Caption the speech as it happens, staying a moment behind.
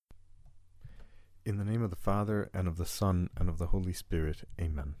In the name of the Father, and of the Son, and of the Holy Spirit.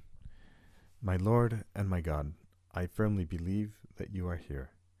 Amen. My Lord and my God, I firmly believe that you are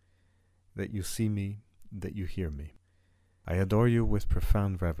here, that you see me, that you hear me. I adore you with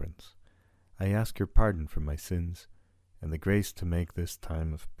profound reverence. I ask your pardon for my sins, and the grace to make this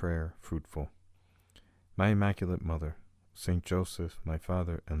time of prayer fruitful. My Immaculate Mother, Saint Joseph, my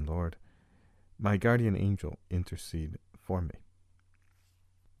Father and Lord, my guardian angel, intercede for me.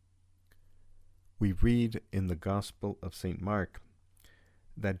 We read in the Gospel of St. Mark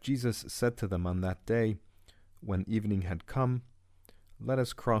that Jesus said to them on that day, when evening had come, "Let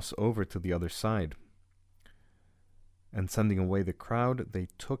us cross over to the other side." And sending away the crowd, they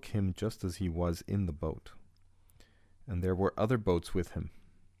took him just as he was in the boat. And there were other boats with him.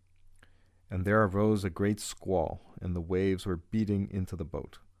 And there arose a great squall, and the waves were beating into the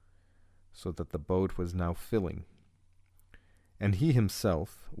boat, so that the boat was now filling. And he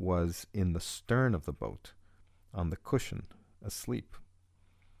himself was in the stern of the boat, on the cushion, asleep.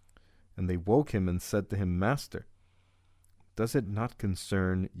 And they woke him and said to him, "Master, does it not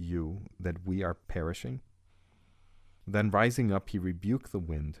concern you that we are perishing?" Then rising up, he rebuked the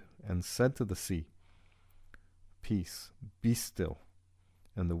wind, and said to the sea, "Peace, be still."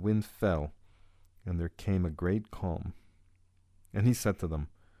 And the wind fell, and there came a great calm. And he said to them,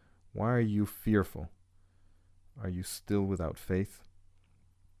 "Why are you fearful? Are you still without faith?"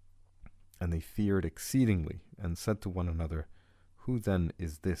 And they feared exceedingly, and said to one another, "Who then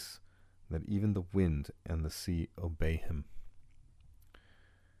is this, that even the wind and the sea obey him?"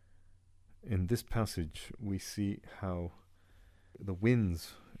 In this passage, we see how the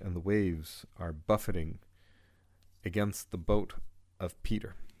winds and the waves are buffeting against the boat of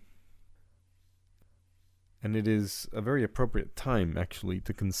Peter. And it is a very appropriate time, actually,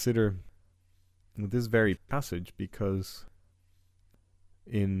 to consider this very passage, because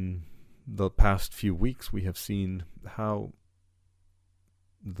in the past few weeks we have seen how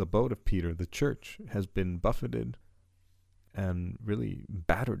the boat of Peter, the church, has been buffeted and really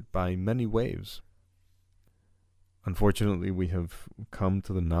battered by many waves. Unfortunately, we have come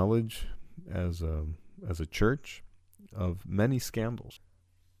to the knowledge as a church of many scandals,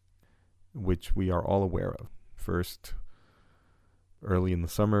 which we are all aware of. First, early in the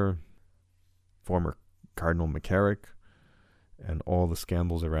summer, former Cardinal McCarrick and all the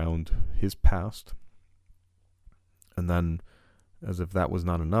scandals around his past. And then, as if that was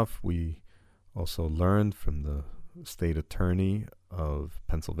not enough, we also learned from the state attorney of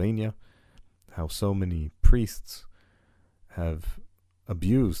Pennsylvania how so many priests have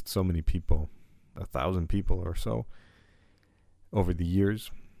abused so many people, 1,000 people or so, over the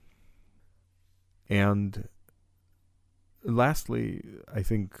years. And lastly, I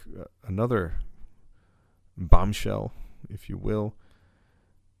think another bombshell, if you will,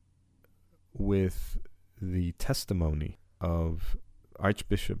 with the testimony of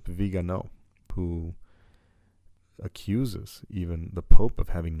Archbishop Vigano, who accuses even the Pope of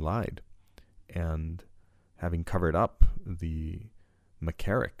having lied and having covered up the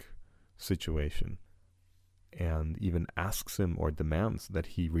McCarrick situation, and even asks him or demands that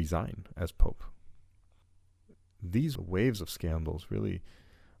he resign as Pope. These waves of scandals really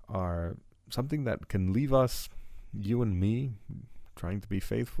are something that can leave us, you and me, trying to be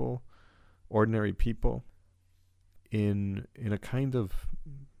faithful, ordinary people, in a kind of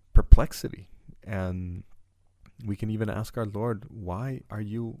perplexity. And we can even ask our Lord, why are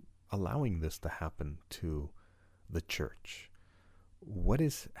you allowing this to happen to the church? What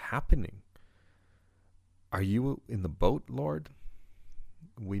is happening? Are you in the boat, Lord?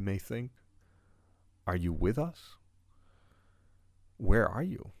 We may think. Are you with us? Where are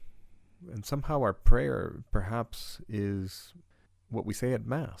you? And somehow our prayer perhaps is what we say at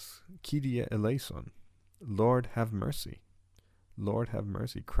Mass, Kyrie eleison, Lord have mercy, Lord have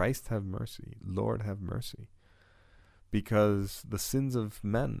mercy, Christ have mercy, Lord have mercy. Because the sins of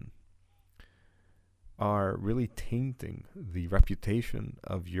men are really tainting the reputation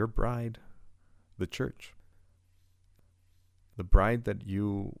of your bride, the church. The bride that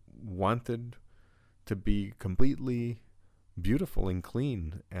you wanted to be completely beautiful and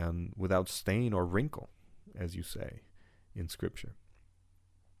clean and without stain or wrinkle, as you say in Scripture.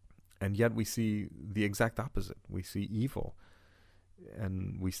 And yet we see the exact opposite. We see evil,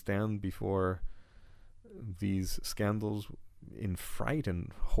 and we stand before these scandals in fright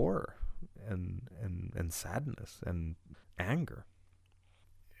and horror and sadness and anger.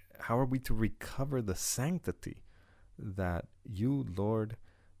 How are we to recover the sanctity that you, Lord,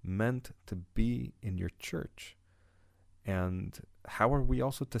 meant to be in your church? And how are we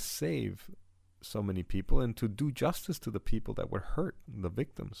also to save so many people and to do justice to the people that were hurt, the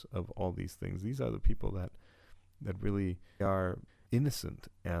victims of all these things. These are the people that really are innocent,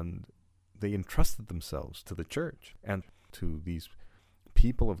 and they entrusted themselves to the church and to these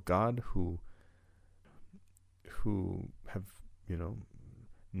people of God who have,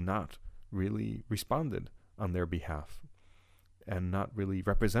 not really responded on their behalf and not really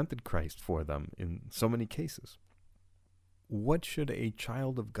represented Christ for them in so many cases. What should a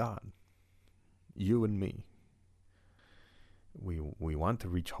child of God, you and me, we want to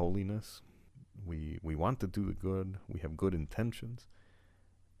reach holiness, we want to do the good, we have good intentions.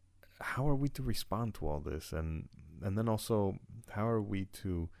 How are we to respond to all this? And then also, how are we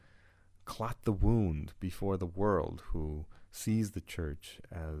to clot the wound before the world who sees the church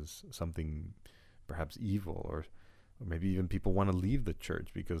as something perhaps evil, or maybe even people want to leave the church,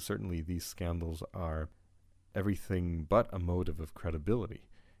 because certainly these scandals are everything but a motive of credibility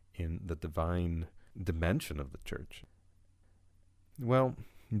in the divine dimension of the church. Well,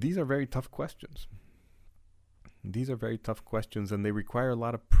 these are very tough questions. These are very tough questions, and they require a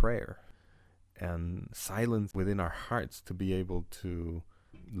lot of prayer and silence within our hearts to be able to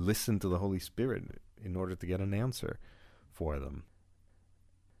listen to the Holy Spirit in order to get an answer for them.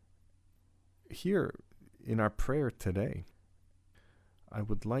 Here in our prayer today, I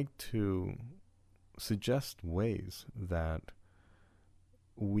would like to suggest ways that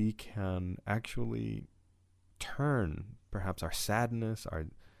we can actually turn perhaps our sadness,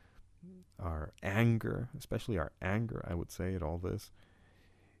 our anger, especially our anger, I would say, at all this,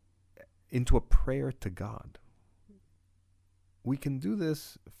 into a prayer to God. We can do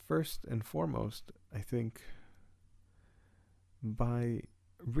this first and foremost, I think, by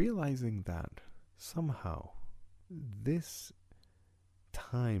realizing that somehow this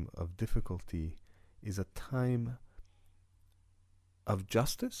time of difficulty is a time of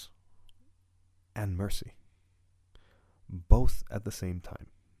justice and mercy, both at the same time.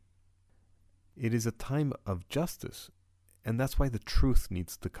 It is a time of justice, and that's why the truth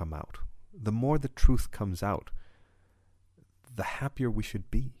needs to come out. The more the truth comes out, the happier we should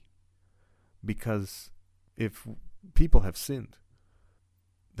be. Because if people have sinned,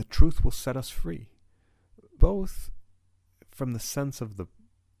 the truth will set us free, both from the sense of the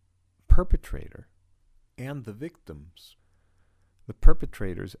perpetrator and the victims. The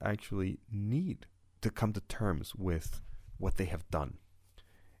perpetrators actually need to come to terms with what they have done.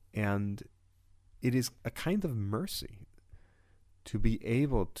 And it is a kind of mercy to be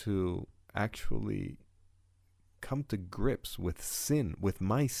able to actually come to grips with sin, with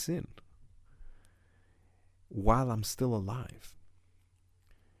my sin, while I'm still alive.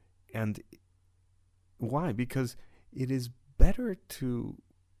 And why? Because it is better to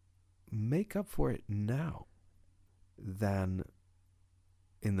make up for it now than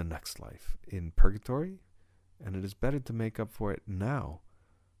in the next life, in purgatory, and it is better to make up for it now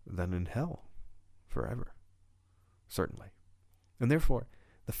than in hell forever, certainly. And therefore,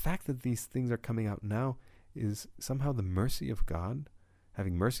 the fact that these things are coming out now is somehow the mercy of God,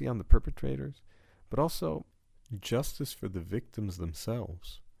 having mercy on the perpetrators, but also justice for the victims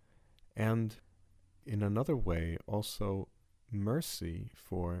themselves. And in another way, also mercy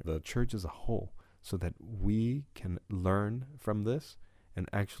for the church as a whole, so that we can learn from this and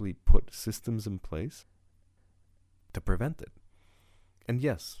actually put systems in place to prevent it. And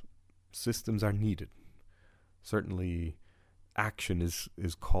yes, systems are needed. Certainly, action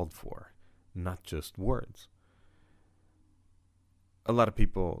is called for, not just words. A lot of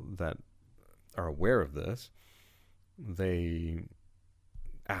people that are aware of this, they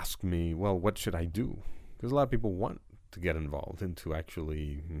ask me, well, what should I do? Because a lot of people want to get involved into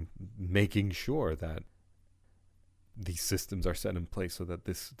actually making sure that these systems are set in place so that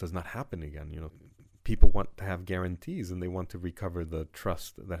this does not happen again. People want to have guarantees, and they want to recover the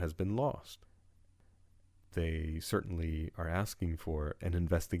trust that has been lost. They certainly are asking for an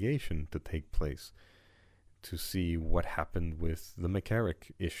investigation to take place to see what happened with the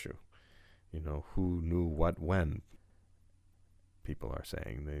McCarrick issue. Who knew what when. People are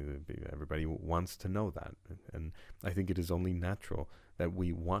saying everybody wants to know that. And I think it is only natural that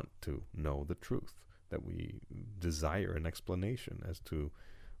we want to know the truth, that we desire an explanation as to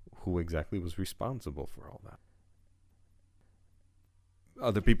who exactly was responsible for all that.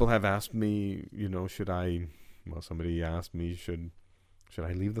 Other people have asked me, somebody asked me, should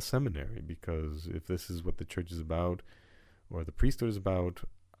I leave the seminary? Because if this is what the church is about, or the priesthood is about,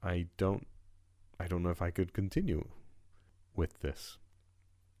 I don't know if I could continue with this.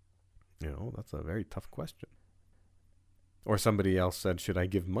 That's a very tough question. Or somebody else said, should I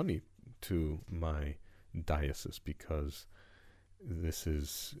give money to my diocese? Because this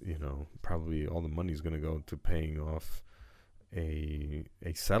is, probably all the money is going to go to paying off a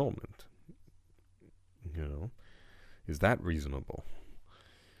settlement. Is that reasonable?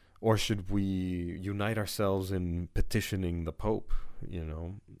 Or should we unite ourselves in petitioning the Pope,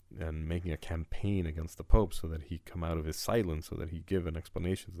 and making a campaign against the Pope so that he come out of his silence, so that he give an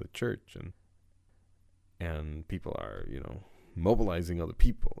explanation to the church, and people are, mobilizing other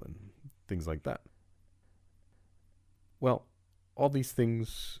people and things like that. Well, all these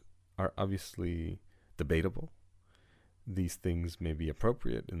things are obviously debatable. These things may be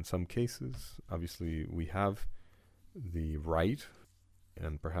appropriate in some cases. Obviously, we have the right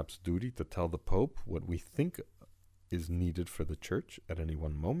and perhaps duty to tell the Pope what we think is needed for the church at any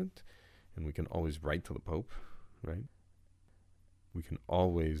one moment. And we can always write to the Pope, right? We can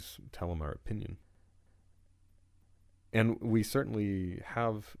always tell him our opinion. And we certainly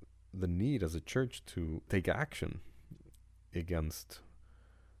have the need as a church to take action against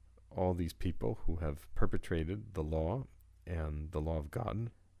all these people who have perpetrated the law and the law of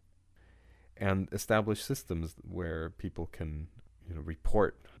God, and establish systems where people can,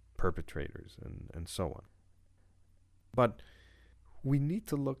 report perpetrators and so on. But we need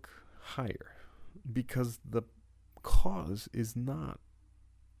to look higher, because the cause is not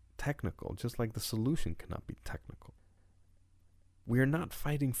technical, just like the solution cannot be technical. We are not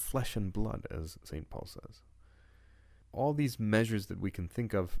fighting flesh and blood, as St. Paul says. All these measures that we can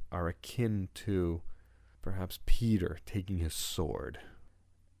think of are akin to perhaps Peter taking his sword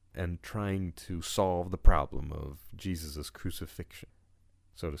and trying to solve the problem of Jesus' crucifixion,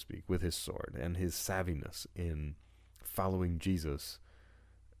 so to speak, with his sword, and his savviness in following Jesus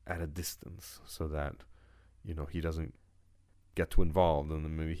at a distance so that, he doesn't get too involved, and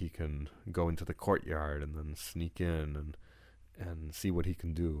then maybe he can go into the courtyard and then sneak in and see what he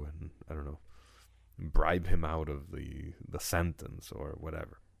can do, and, I don't know, bribe him out of the sentence or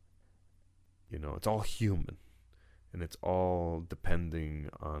whatever. It's all human, and it's all depending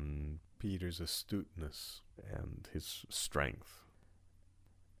on Peter's astuteness and his strength.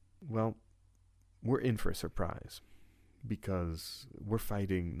 Well, we're in for a surprise, because we're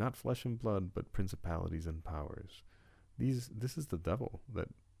fighting not flesh and blood, but principalities and powers. This is the devil that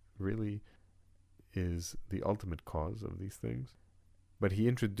really is the ultimate cause of these things. But he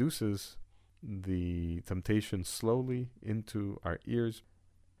introduces the temptation slowly into our ears,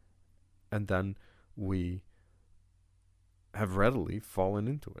 and then we have readily fallen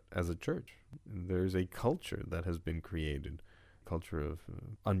into it as a church. There's a culture that has been created, culture of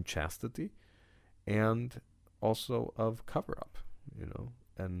unchastity, and also of cover-up,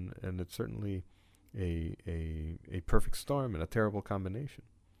 and it's certainly a perfect storm and a terrible combination.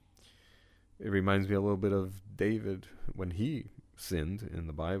 It reminds me a little bit of David when he sinned in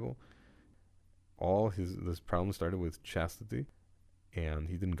the Bible. This problem started with chastity, and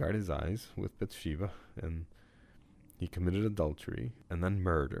he didn't guard his eyes with Bathsheba, and he committed adultery, and then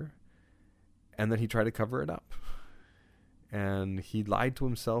murder, and then he tried to cover it up. And he lied to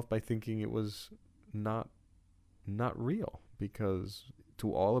himself by thinking it was not real, because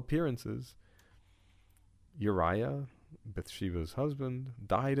to all appearances, Uriah, Bathsheba's husband,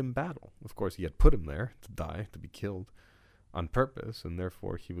 died in battle. Of course, he had put him there to die, to be killed on purpose, and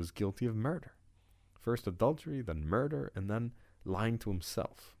therefore he was guilty of murder. First adultery, then murder, and then lying to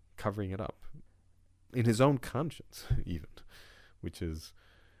himself, covering it up. In his own conscience, even, which is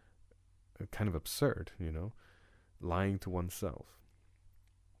kind of absurd, lying to oneself.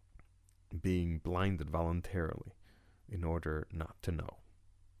 Being blinded voluntarily in order not to know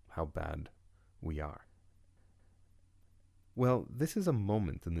how bad we are. Well, this is a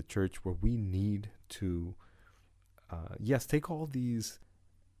moment in the church where we need to, take all these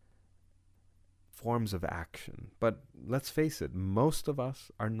forms of action. But let's face it, most of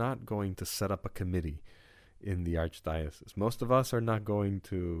us are not going to set up a committee in the archdiocese. Most of us are not going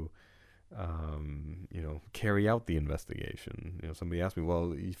to, carry out the investigation. Somebody asked me,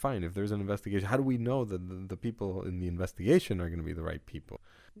 well, fine, if there's an investigation, how do we know that the people in the investigation are going to be the right people?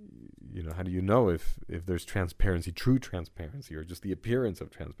 How do you know if there's transparency, true transparency, or just the appearance of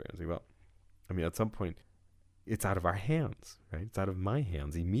transparency? Well, at some point, it's out of our hands, right? It's out of my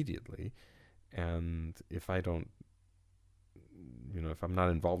hands immediately. And if I don't, if I'm not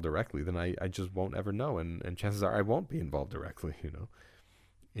involved directly, then I just won't ever know. And chances are I won't be involved directly,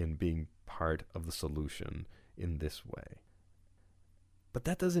 in being part of the solution in this way. But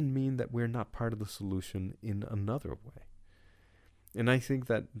that doesn't mean that we're not part of the solution in another way. And I think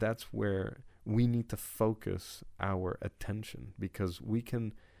that that's where we need to focus our attention, because we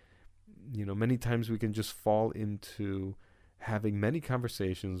can, many times we can just fall into having many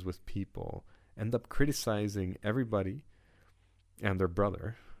conversations with people, end up criticizing everybody and their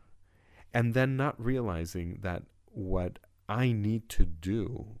brother, and then not realizing that what I need to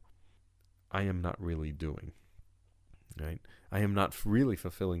do, I am not really doing, right? I am not really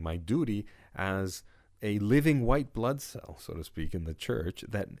fulfilling my duty as a living white blood cell, so to speak, in the church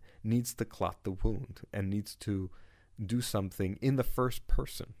that needs to clot the wound and needs to do something in the first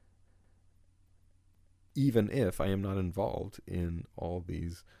person, even if I am not involved in all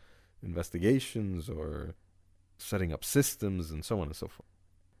these investigations or setting up systems and so on and so forth.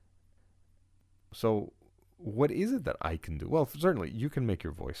 So what is it that I can do? Well, certainly you can make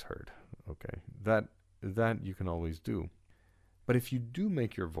your voice heard, okay? That you can always do. But if you do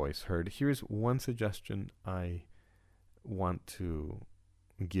make your voice heard, here's one suggestion I want to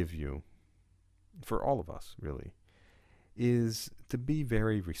give you, for all of us, really, is to be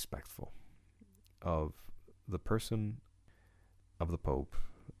very respectful of the person of the Pope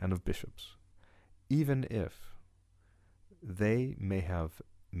and of bishops, even if they may have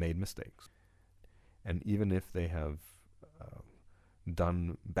made mistakes, and even if they have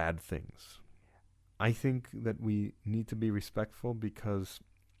done bad things. I think that we need to be respectful because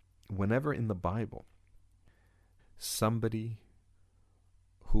whenever in the Bible somebody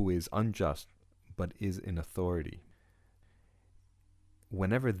who is unjust but is in authority,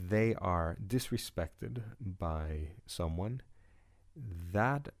 whenever they are disrespected by someone,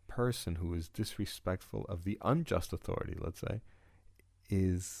 that person who is disrespectful of the unjust authority, let's say,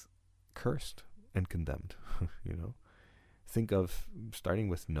 is cursed and condemned. Think of starting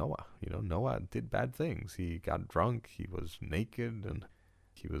with Noah. Noah did bad things. He got drunk, he was naked, and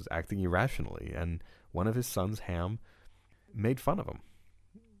he was acting irrationally. And one of his sons, Ham, made fun of him.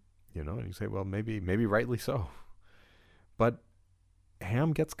 And you say, well, maybe rightly so. But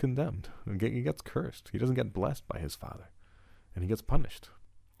Ham gets condemned. He gets cursed. He doesn't get blessed by his father. And he gets punished.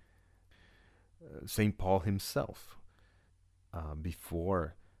 St. Paul himself,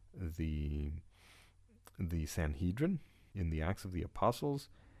 before the Sanhedrin, in the Acts of the Apostles,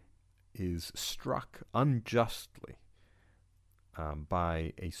 is struck unjustly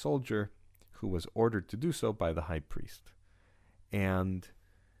by a soldier who was ordered to do so by the high priest. And,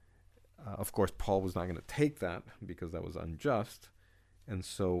 of course, Paul was not going to take that because that was unjust. And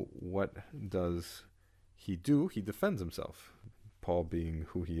so what does he do? He defends himself. Paul being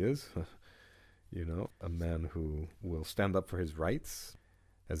who he is, a man who will stand up for his rights,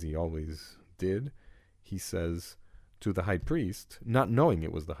 as he always did. He says to the high priest, not knowing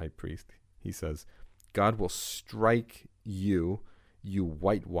it was the high priest, he says, God will strike you, you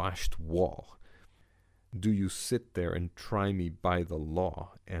whitewashed wall. Do you sit there and try me by the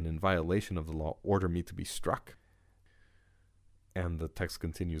law, and in violation of the law order me to be struck? And the text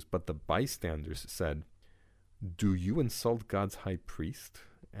continues, but the bystanders said, do you insult God's high priest?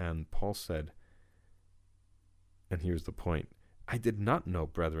 And Paul said, and here's the point, I did not know,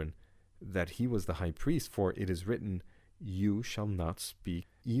 brethren, that he was the high priest, for it is written, you shall not speak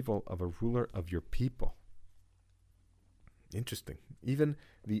evil of a ruler of your people. Interesting. Even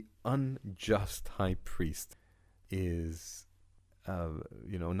the unjust high priest is,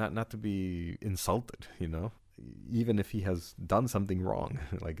 not to be insulted, even if he has done something wrong,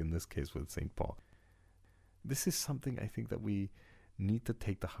 like in this case with St. Paul. This is something I think that we need to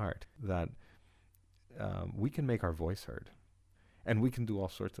take to heart, that we can make our voice heard, and we can do all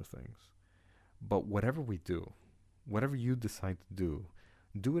sorts of things. But whatever we do, whatever you decide to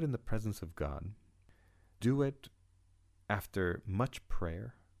do it in the presence of God. Do it after much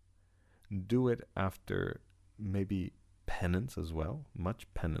prayer. Do it after maybe penance as well, much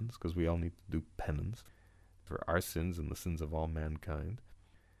penance, because we all need to do penance for our sins and the sins of all mankind.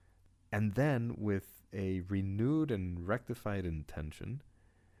 And then with a renewed and rectified intention,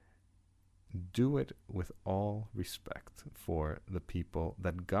 do it with all respect for the people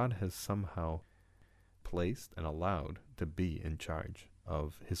that God has somehow placed and allowed to be in charge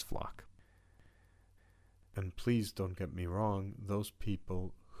of his flock. And please don't get me wrong, those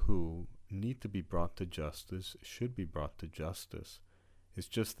people who need to be brought to justice should be brought to justice. It's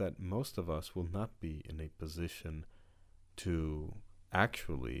just that most of us will not be in a position to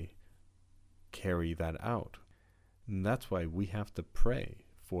actually carry that out. And that's why we have to pray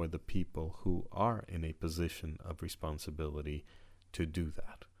for the people who are in a position of responsibility to do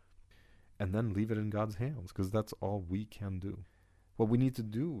that. And then leave it in God's hands, because that's all we can do. What we need to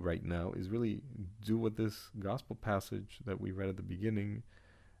do right now is really do what this gospel passage that we read at the beginning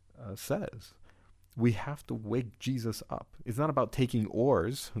says. We have to wake Jesus up. It's not about taking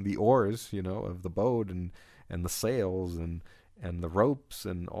oars, the oars, of the boat and the sails and the ropes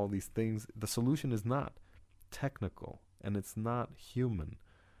and all these things. The solution is not technical and it's not human,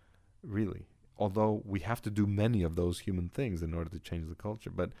 really. although we have to do many of those human things in order to change the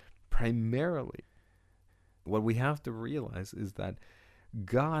culture. But primarily, what we have to realize is that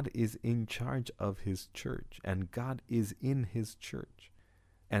God is in charge of his church, and God is in his church.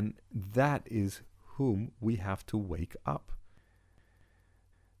 And that is whom we have to wake up.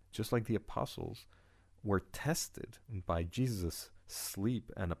 Just like the apostles were tested by Jesus'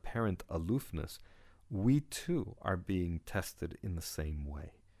 sleep and apparent aloofness, we too are being tested in the same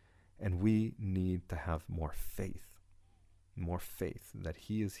way. And we need to have more faith that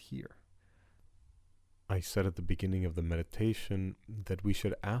he is here. I said at the beginning of the meditation that we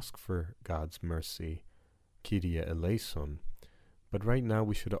should ask for God's mercy, Kyrie eleison, but right now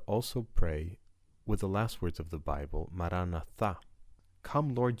we should also pray with the last words of the Bible, Maranatha.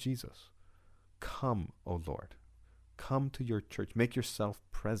 Come, Lord Jesus. Come, O Lord. Come to your church. Make yourself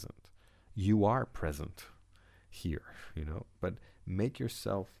present. You are present here, but make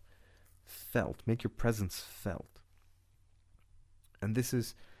yourself felt. Make your presence felt. And this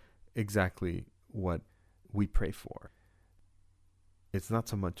is exactly what we pray for. It's not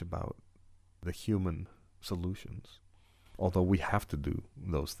so much about the human solutions, although we have to do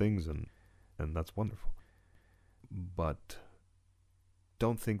those things, and that's wonderful. But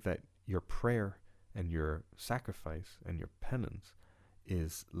don't think that your prayer and your sacrifice and your penance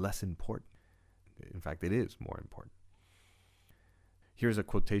is less important. In fact, it is more important. Here's a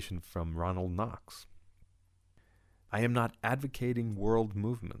quotation from Ronald Knox. I am not advocating world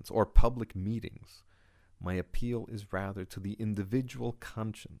movements or public meetings. My appeal is rather to the individual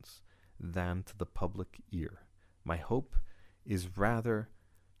conscience than to the public ear. My hope is rather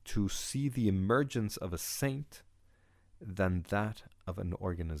to see the emergence of a saint than that of an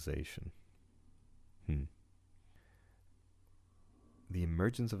organization. The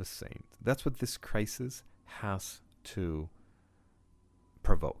emergence of a saint. That's what this crisis has to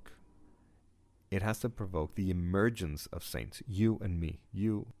provoke. It has to provoke the emergence of saints. You and me,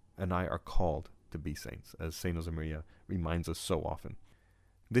 you and I are called to be saints, as St. Josemaria reminds us so often.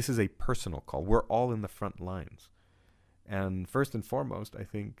 This is a personal call. We're all in the front lines. And first and foremost, I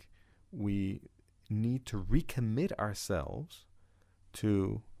think we need to recommit ourselves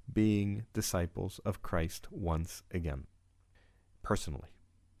to being disciples of Christ once again. Personally.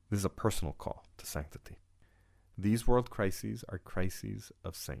 This is a personal call to sanctity. These world crises are crises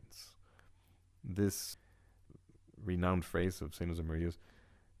of saints. This renowned phrase of St. Josemaria's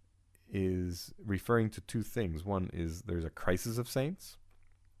is referring to two things. One is there's a crisis of saints,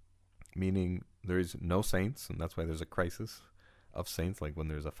 meaning there is no saints, and that's why there's a crisis of saints, like when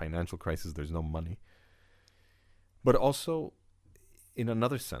there's a financial crisis, there's no money. But also, in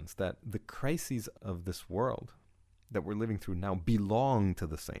another sense, that the crises of this world that we're living through now belong to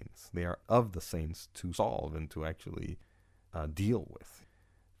the saints. They are of the saints to solve and to actually deal with.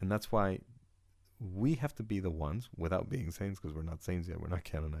 And that's why we have to be the ones, without being saints, because we're not saints yet, we're not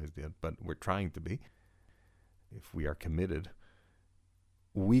canonized yet, but we're trying to be. If we are committed,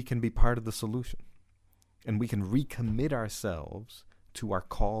 we can be part of the solution. And we can recommit ourselves to our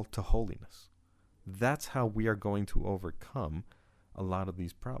call to holiness. That's how we are going to overcome a lot of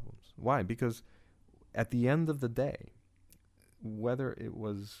these problems. Why? Because at the end of the day, whether it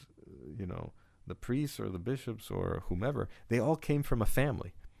was, the priests or the bishops or whomever, they all came from a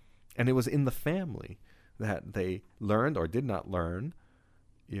family. And it was in the family that they learned or did not learn,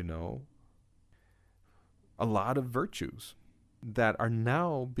 a lot of virtues that are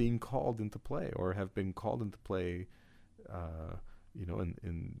now being called into play or have been called into play,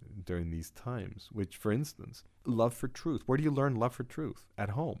 during these times. Which, for instance, love for truth. Where do you learn love for truth?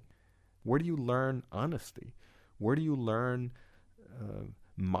 At home. Where do you learn honesty? Where do you learn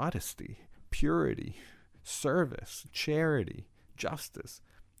modesty, purity, service, charity, justice,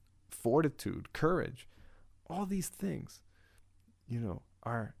 fortitude, courage? All these things,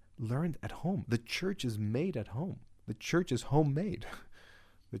 are learned at home. The church is made at home. The church is homemade.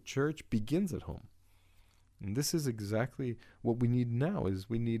 The church begins at home. And this is exactly what we need now, is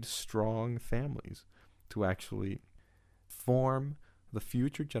we need strong families to actually form the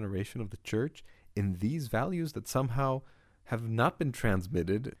future generation of the church in these values that somehow have not been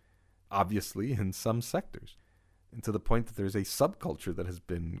transmitted, obviously, in some sectors. And to the point that there's a subculture that has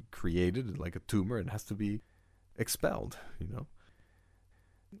been created like a tumor and has to be expelled,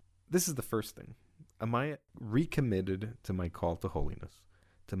 This is the first thing. Am I recommitted to my call to holiness,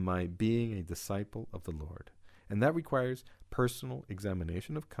 to my being a disciple of the Lord? And that requires personal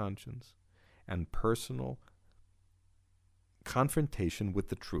examination of conscience and personal confrontation with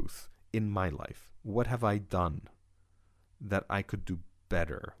the truth in my life. What have I done that I could do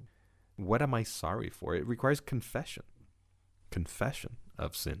better? What am I sorry for? It requires confession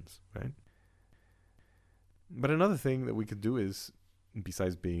of sins, right? But another thing that we could do is,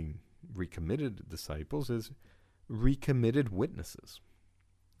 besides being recommitted disciples, is recommitted witnesses.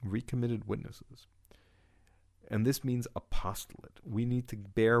 Recommitted witnesses. And this means apostolate. We need to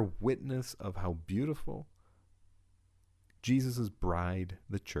bear witness of how beautiful Jesus' bride,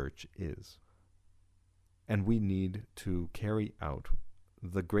 the church, is. And we need to carry out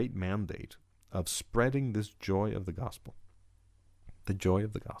the great mandate of spreading this joy of the gospel. The joy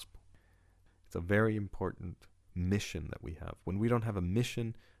of the gospel. It's a very important mission that we have. When we don't have a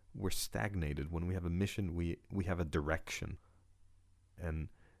mission, we're stagnated. When we have a mission, we have a direction. And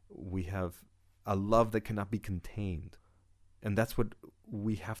we have a love that cannot be contained. And that's what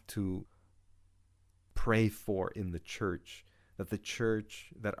we have to pray for in the church.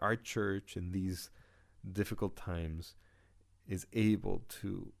 That our church in these difficult times is able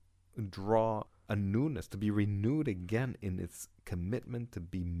to draw a newness, to be renewed again in its commitment to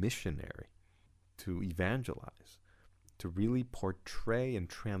be missionary, to evangelize, to really portray and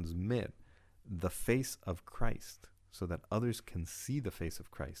transmit the face of Christ so that others can see the face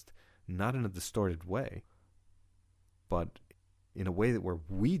of Christ, not in a distorted way, but in a way that where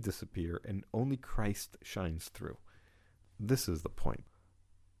we disappear and only Christ shines through. This is the point.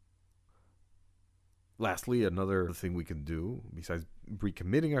 Lastly, another thing we can do, besides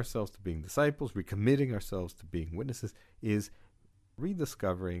recommitting ourselves to being disciples, recommitting ourselves to being witnesses, is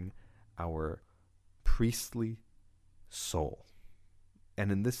rediscovering our priestly soul.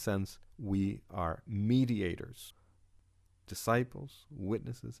 And in this sense, we are mediators, disciples,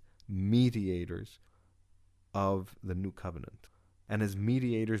 witnesses, mediators of the new covenant. And as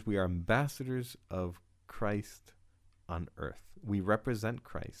mediators, we are ambassadors of Christ on earth. We represent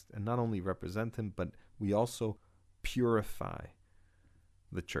Christ, and not only represent him, but we also purify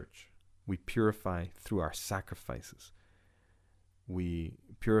the church. We purify through our sacrifices. We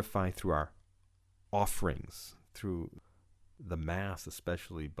purify through our offerings, through the Mass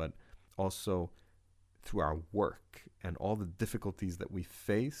especially, but also through our work and all the difficulties that we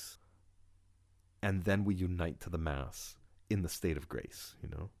face, and then we unite to the Mass in the state of grace,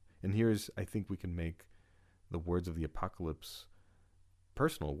 And here's, I think we can make the words of the Apocalypse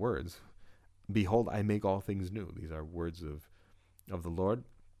personal words. Behold, I make all things new. These are words of the Lord,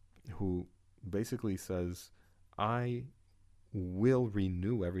 who basically says, I will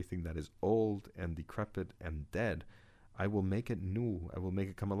renew everything that is old and decrepit and dead. I will make it new. I will make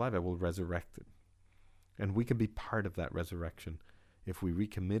it come alive. I will resurrect it. And we can be part of that resurrection if we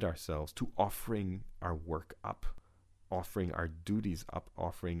recommit ourselves to offering our work up, offering our duties up,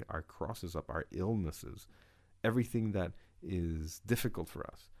 offering our crosses up, our illnesses, everything that is difficult for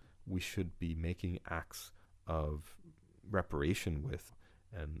us. We should be making acts of reparation with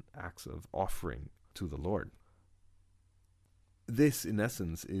and acts of offering to the Lord. This, in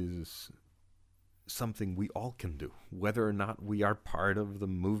essence, is something we all can do, whether or not we are part of the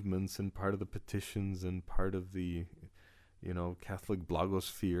movements and part of the petitions and part of the, Catholic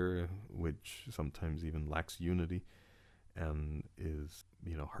blogosphere, which sometimes even lacks unity and is,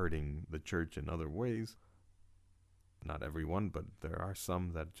 hurting the church in other ways. Not everyone, but there are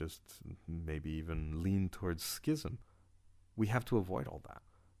some that just maybe even lean towards schism. We have to avoid all that.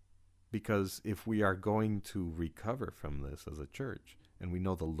 Because if we are going to recover from this as a church, and we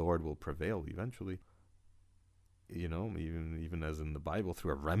know the Lord will prevail eventually, even as in the Bible,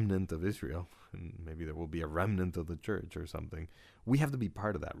 through a remnant of Israel, and maybe there will be a remnant of the church or something, we have to be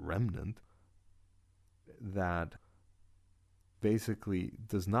part of that remnant that basically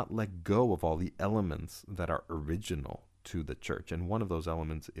does not let go of all the elements that are original to the church. And one of those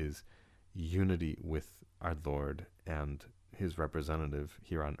elements is unity with our Lord and his representative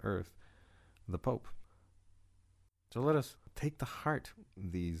here on earth, the Pope. So let us take to heart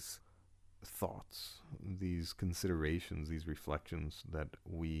these thoughts, these considerations, these reflections that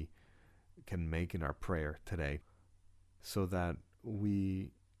we can make in our prayer today, so that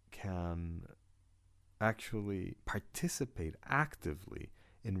we can actually participate actively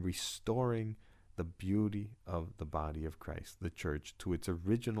in restoring the beauty of the body of Christ, the church, to its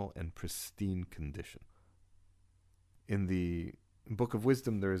original and pristine condition. In the Book of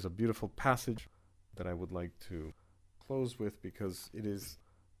Wisdom, there is a beautiful passage that I would like to close with, because it is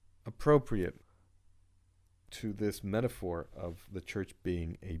appropriate to this metaphor of the church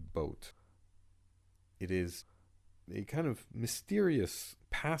being a boat. It is a kind of mysterious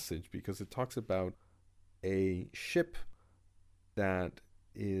passage because it talks about a ship that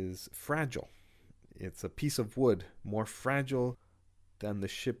is fragile. It's a piece of wood, more fragile than the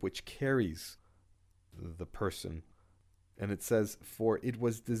ship which carries the person. And it says, for it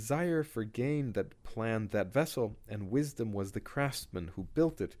was desire for gain that planned that vessel, and wisdom was the craftsman who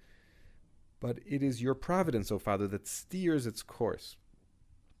built it. But it is your providence, O Father, that steers its course,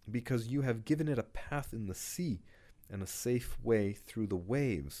 because you have given it a path in the sea and a safe way through the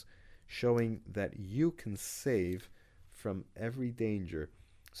waves, showing that you can save from every danger,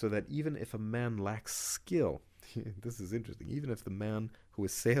 so that even if a man lacks skill, this is interesting, even if the man who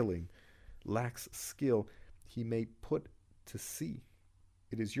is sailing lacks skill, he may put to sea.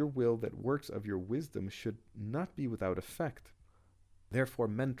 It is your will that works of your wisdom should not be without effect. Therefore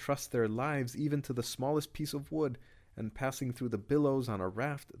men trust their lives even to the smallest piece of wood, and passing through the billows on a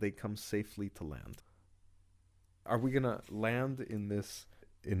raft, they come safely to land. Are we going to land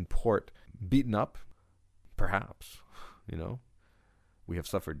in port beaten up? Perhaps. We have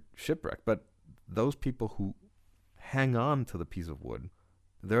suffered shipwreck, but those people who hang on to the piece of wood,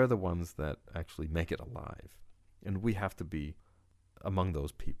 they're the ones that actually make it alive. And we have to be among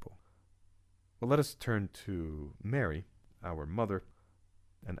those people. Well, let us turn to Mary, our mother,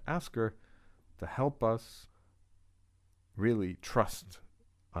 and ask her to help us really trust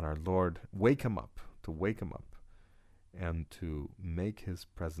on our Lord, to wake him up, and to make his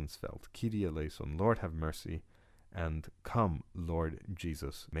presence felt. Kyrie eleison, Lord have mercy, and come, Lord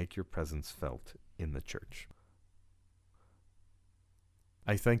Jesus, make your presence felt in the church.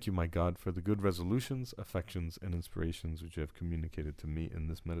 I thank you, my God, for the good resolutions, affections, and inspirations which you have communicated to me in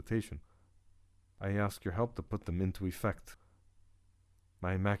this meditation. I ask your help to put them into effect.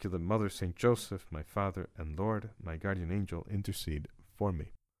 My Immaculate Mother, Saint Joseph, my Father and Lord, my guardian angel, intercede for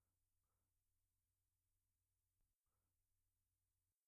me.